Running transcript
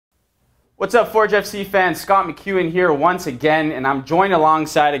What's up, Forge FC fans? Scott McEwen here once again, and I'm joined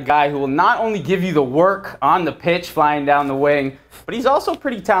alongside a guy who will not only give you the work on the pitch, flying down the wing, but he's also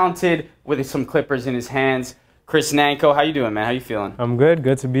pretty talented with some clippers in his hands. Chris Nanco, how you doing, man? How you feeling? I'm good.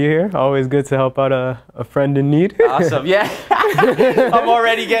 Good to be here. Always good to help out a friend in need. Awesome. Yeah. I'm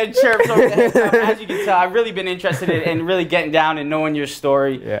already getting chirps over the head. As you can tell, I've really been interested in really getting down and knowing your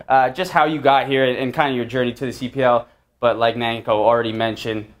story, just how you got here and kind of your journey to the CPL. But like Nanco already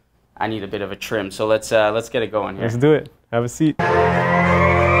mentioned, I need a bit of a trim, so let's get it going here. Let's do it. Have a seat.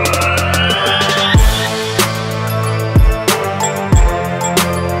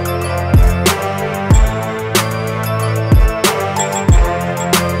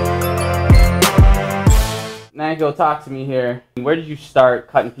 Nanco, talk to me here. Where did you start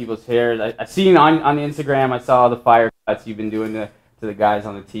cutting people's hair? I seen on the Instagram, I saw the fire cuts you've been doing to the guys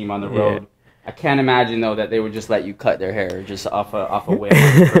on the team on the road. I can't imagine though that they would just let you cut their hair just off a whim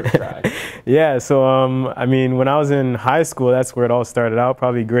on the first try. Yeah, so I mean, when I was in high school, that's where it all started out,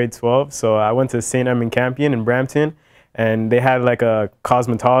 probably grade 12. So I went to St. Edmund Campion in Brampton, and they had like a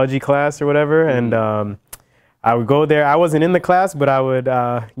cosmetology class or whatever, and I would go there. I wasn't in the class, but I would,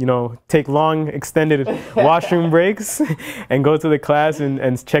 you know, take long, extended washroom breaks and go to the class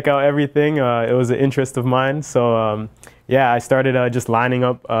and check out everything. It was an interest of mine. So, yeah, I started just lining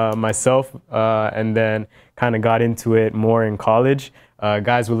up myself and then kind of got into it more in college.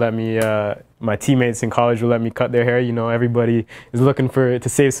 Guys would let me, my teammates in college would let me cut their hair. You know, everybody is looking to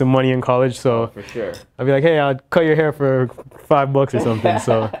save some money in college. So for sure, I'd be like, hey, I'll cut your hair for $5 or something.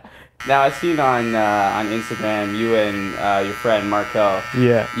 So. Now, I've seen on Instagram, you and your friend Markel,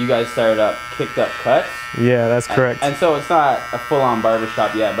 you guys started up Kicked Up Cuts. Yeah, that's correct. And so it's not a full-on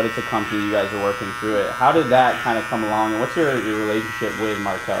barbershop yet, but it's a company. You guys are working through it. How did that kind of come along, and what's your relationship with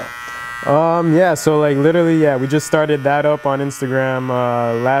Markel? Yeah, so like literally, we just started that up on Instagram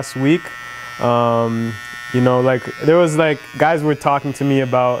last week. You know, like there was like guys were talking to me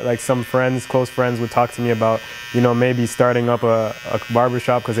about, like some friends, close friends would talk to me about, you know, maybe starting up a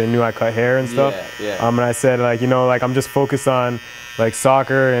barbershop because they knew I cut hair and stuff. And I said, like, you know, like I'm just focused on like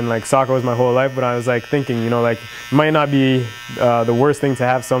soccer, and like soccer was my whole life, but I was like thinking, you know, like it might not be the worst thing to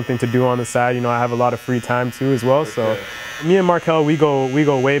have something to do on the side. You know, I have a lot of free time too as well. So me and Markel, we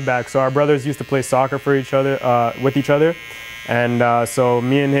go way back. So our brothers used to play soccer for each other, with each other. And so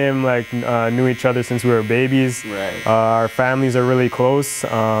me and him like knew each other since we were babies. Our families are really close,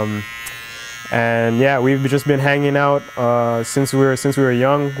 and yeah, we've just been hanging out since we were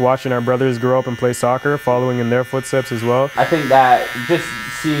young, watching our brothers grow up and play soccer, following in their footsteps as well. I think that just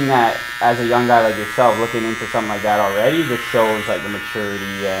seeing that as a young guy like yourself, looking into something like that already, just shows like the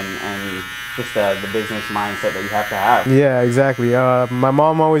maturity and just the business mindset that you have to have. Yeah, exactly. My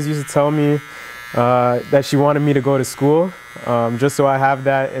mom always used to tell me that she wanted me to go to school, just so I have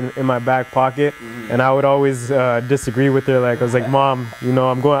that in my back pocket. And I would always disagree with her. Like I was like, Mom, you know,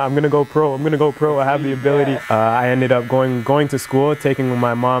 I'm gonna go pro. I'm gonna go pro. I have the ability. I ended up going to school, taking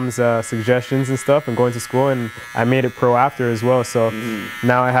my mom's suggestions and stuff, and going to school, and I made it pro after as well. So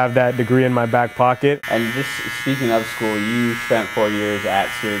now I have that degree in my back pocket. And just speaking of school, you spent 4 years at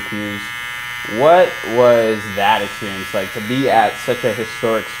Syracuse. What was that experience like, to be at such a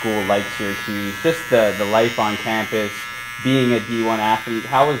historic school like Syracuse, just the life on campus, being a D1 athlete?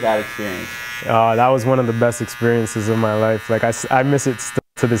 How was that experience? That was one of the best experiences of my life. Like I miss it still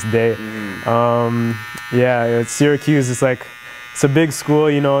to this day. Yeah, Syracuse is like, it's a big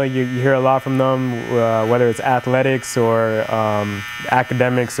school, you know, you hear a lot from them, whether it's athletics or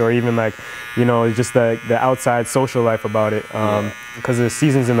academics, or even like, you know, just the outside social life about it. Because the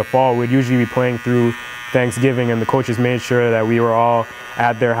seasons in the fall, we'd usually be playing through Thanksgiving, and the coaches made sure that we were all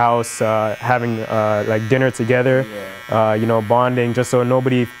at their house having like dinner together, you know, bonding, just so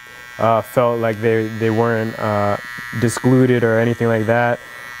nobody felt like they weren't discluded or anything like that,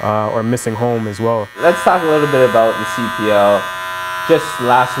 or missing home as well. Let's talk a little bit about the CPL. Just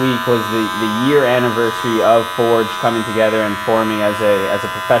last week was the year anniversary of Forge coming together and forming as a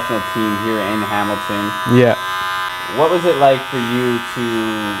professional team here in Hamilton. Yeah. What was it like for you to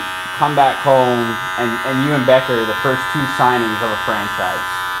come back home and you and Becker, the first 2 signings of a franchise?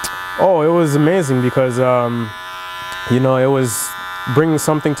 Oh, it was amazing because, you know, it was bringing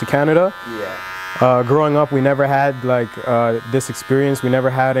something to Canada. Growing up, we never had like this experience. We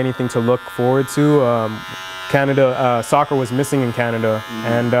never had anything to look forward to. Canada, soccer was missing in Canada,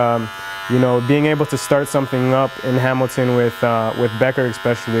 and you know, being able to start something up in Hamilton with Becker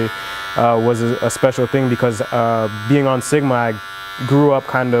especially was a special thing, because being on Sigma, I grew up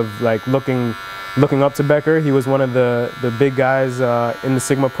kind of like looking up to Becker. He was one of the big guys in the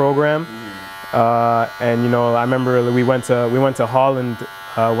Sigma program. And you know, I remember we went to Holland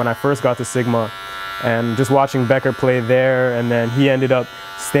when I first got to Sigma, and just watching Becker play there, and then he ended up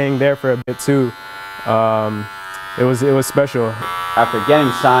staying there for a bit too. It was special. After getting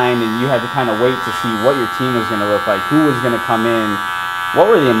signed and you had to kind of wait to see what your team was going to look like, who was going to come in, what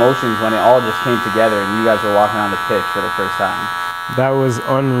were the emotions when it all just came together and you guys were walking on the pitch for the first time? That was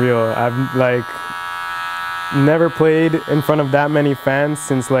unreal. I've like never played in front of that many fans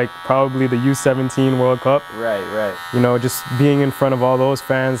since like probably the U17 World Cup. Right, right. You know, just being in front of all those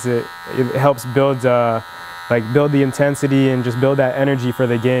fans, it helps build build the intensity and just build that energy for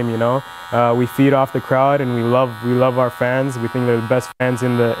the game. You know, we feed off the crowd and we love our fans. We think they're the best fans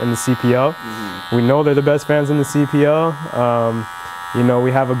in the CPL. Mm-hmm. We know they're the best fans in the CPL. You know,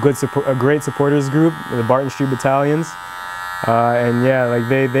 we have a great supporters group, the Barton Street Battalions, and yeah, like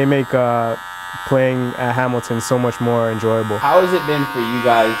they make playing at Hamilton so much more enjoyable. How has it been for you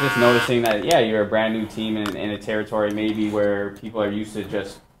guys, just noticing that, yeah, you're a brand new team in a territory maybe where people are used to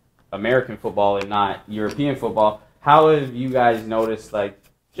just American football and not European football? How have you guys noticed, like,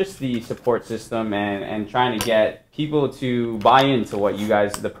 just the support system and trying to get people to buy into what you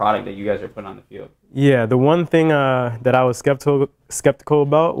guys, the product that you guys are putting on the field? Yeah, the one thing that I was skeptical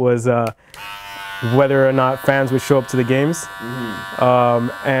about was whether or not fans would show up to the games.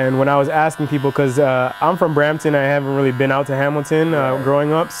 Mm-hmm. And when I was asking people, because I'm from Brampton, I haven't really been out to Hamilton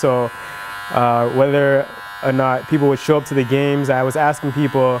growing up, so whether or not people would show up to the games, I was asking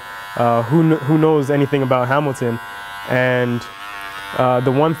people who knows anything about Hamilton, and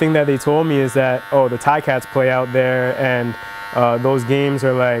the one thing that they told me is that, oh, the Ticats play out there, and those games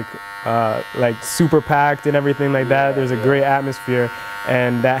are like super packed and everything like that. There's a great atmosphere,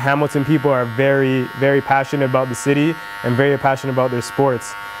 and that Hamilton people are very, very passionate about the city and very passionate about their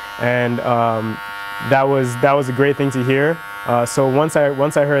sports, and that was a great thing to hear. So once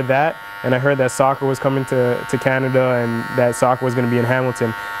I heard that, and I heard that soccer was coming to Canada and that soccer was going to be in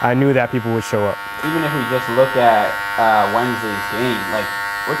Hamilton, I knew that people would show up. Even if we just look at Wednesday's game, like,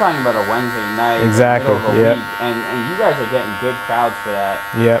 we're talking about a Wednesday night, exactly, middle of the week, and you guys are getting good crowds for that.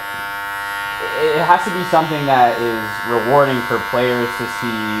 Yep. It has to be something that is rewarding for players to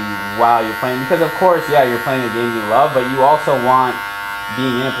see while you're playing, because of course, yeah, you're playing a game you love, but you also want,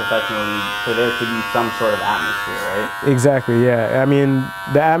 being in a professional league, for there to be some sort of atmosphere, right? Exactly, yeah. I mean,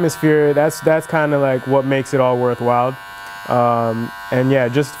 the atmosphere, that's kind of like what makes it all worthwhile. And yeah,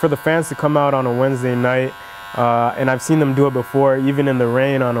 just for the fans to come out on a Wednesday night, and I've seen them do it before, even in the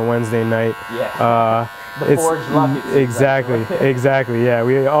rain on a Wednesday night. Yeah. The Forge Luck. Exactly. Yeah,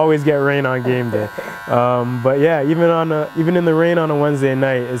 we always get rain on game day. But yeah, even in the rain on a Wednesday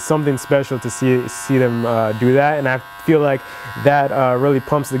night, it's something special to see them do that, and I feel like that really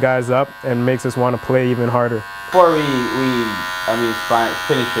pumps the guys up and makes us want to play even harder. Before we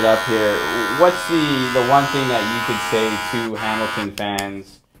finish it up here, what's the one thing that you could say to Hamilton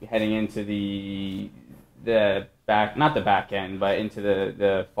fans heading into the not the back end, but into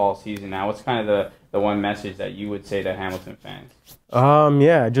the fall season now? What's kind of the one message that you would say to Hamilton fans?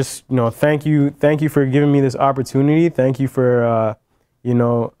 Yeah, just, you know, thank you for giving me this opportunity. Thank you for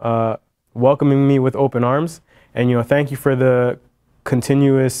welcoming me with open arms, and, you know, thank you for the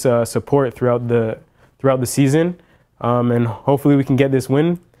continuous support throughout the season, and hopefully we can get this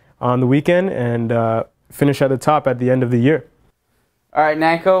win on the weekend and finish at the top at the end of the year. All right,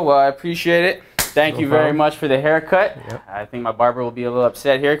 Nanco, well, I appreciate it. Thank you very much for the haircut. Yep. I think my barber will be a little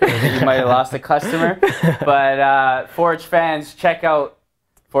upset here because he might have lost a customer. But Forge fans, check out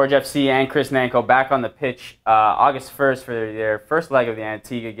Forge FC and Chris Nanco back on the pitch August 1st for their first leg of the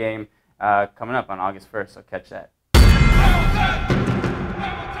Antigua game coming up on August 1st, so catch that.